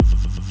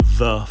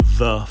the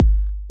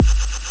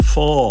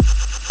fall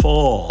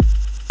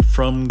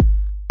from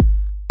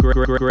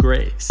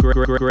grace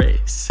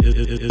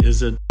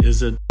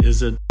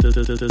is a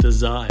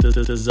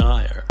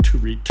desire to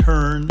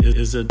return,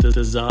 is a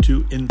desire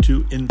to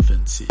into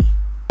infancy.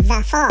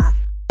 The fall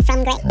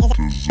from grace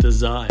is a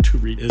desire to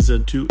read, is a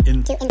to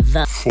into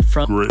the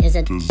from grace is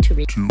a to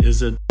read,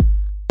 is a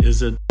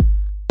is a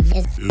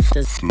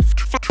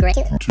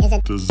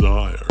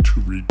desire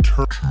to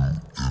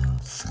return to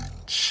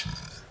infancy.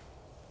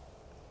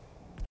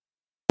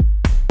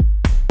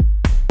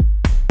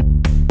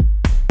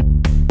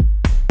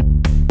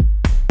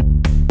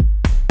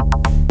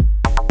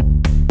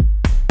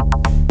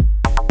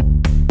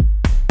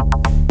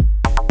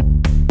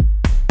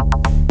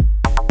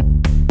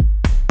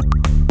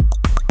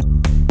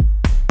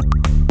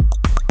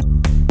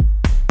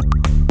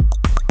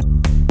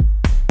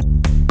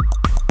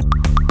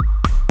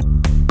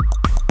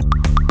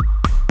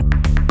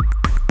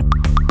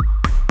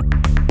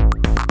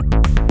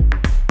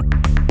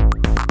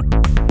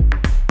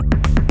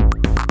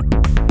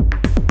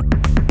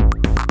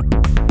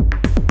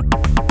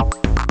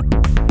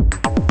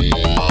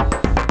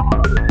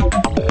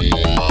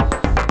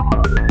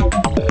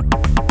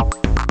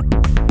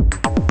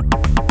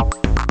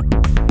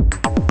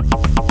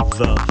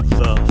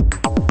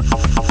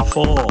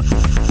 Fall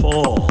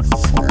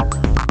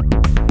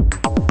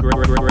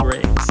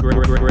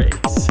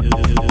grace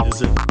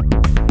is a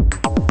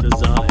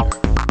desire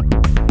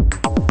to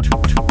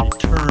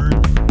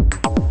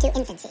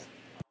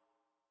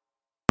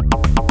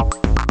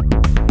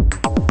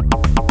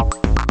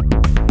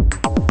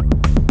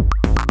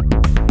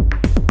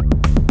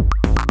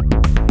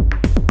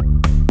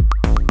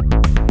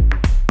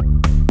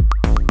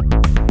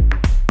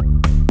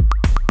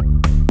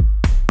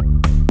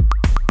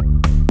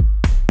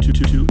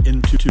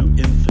return to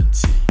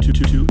infancy.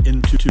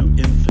 Into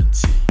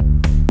infancy.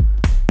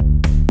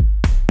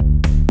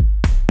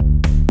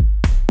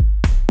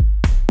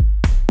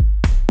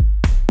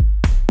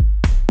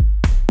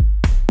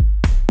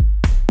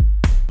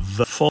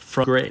 The fall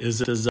from grace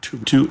is a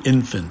desire to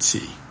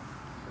infancy.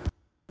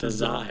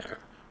 Desire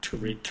to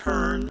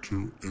return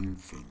to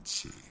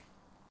infancy.